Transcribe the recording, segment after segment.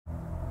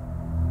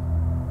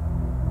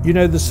You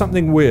know, there's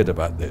something weird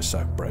about this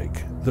outbreak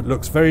that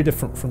looks very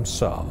different from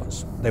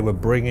SARS. They were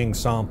bringing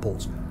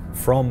samples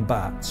from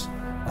bats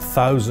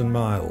 1,000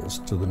 miles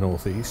to the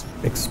northeast,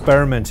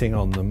 experimenting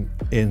on them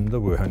in the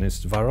Wuhan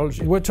Institute of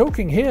Virology. We're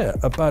talking here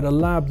about a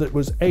lab that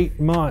was 8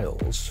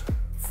 miles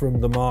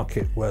from the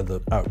market where the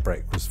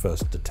outbreak was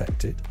first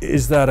detected.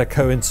 Is that a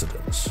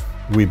coincidence?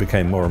 We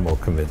became more and more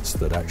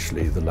convinced that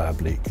actually the lab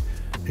leak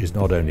is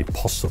not only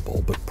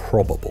possible, but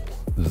probable.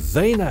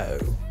 They know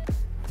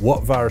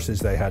what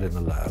viruses they had in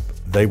the lab.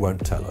 They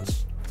won't tell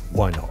us.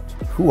 Why not?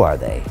 Who are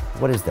they?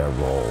 What is their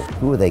role?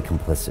 Who are they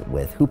complicit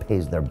with? Who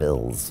pays their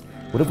bills?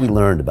 What have we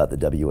learned about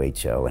the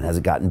WHO, and has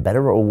it gotten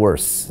better or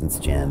worse since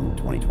Jan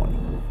 2020?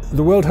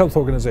 The World Health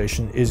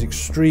Organization is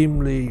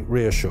extremely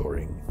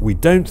reassuring. We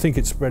don't think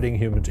it's spreading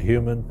human to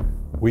human.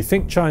 We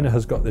think China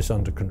has got this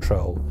under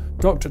control.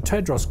 Dr.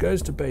 Tedros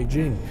goes to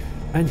Beijing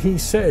and he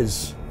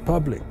says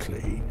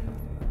publicly,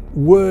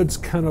 words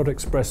cannot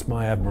express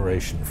my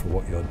admiration for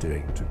what you're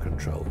doing to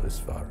control this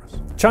virus.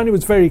 China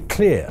was very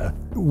clear.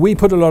 We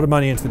put a lot of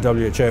money into the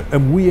WHO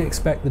and we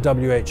expect the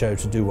WHO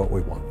to do what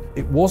we want.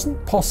 It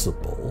wasn't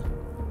possible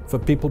for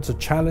people to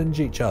challenge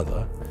each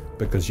other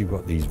because you've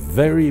got these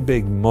very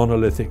big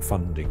monolithic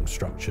funding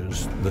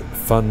structures that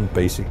fund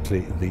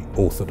basically the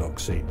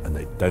orthodoxy and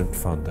they don't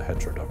fund the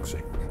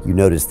heterodoxy. You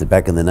noticed that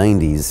back in the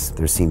 90s,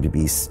 there seemed to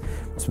be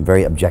some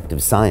very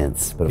objective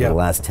science, but over the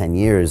last 10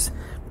 years,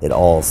 it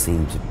all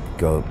seemed to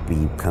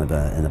be kind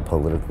of in a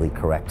politically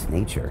correct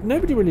nature.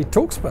 Nobody really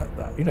talks about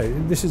that. You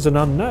know, this is an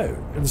unknown.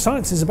 And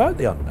science is about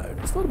the unknown.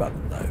 It's not about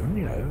the known,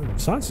 you know.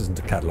 Science isn't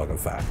a catalogue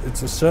of fact.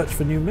 It's a search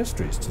for new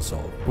mysteries to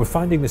solve. We're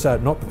finding this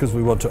out not because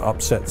we want to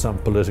upset some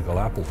political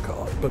apple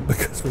cart, but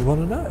because we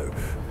want to know.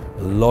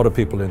 A lot of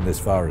people in this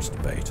virus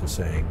debate are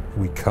saying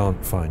we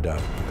can't find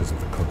out because of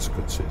the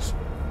consequences.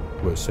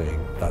 We're saying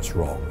that's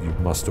wrong. You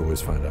must always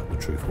find out the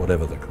truth,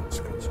 whatever the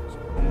consequences.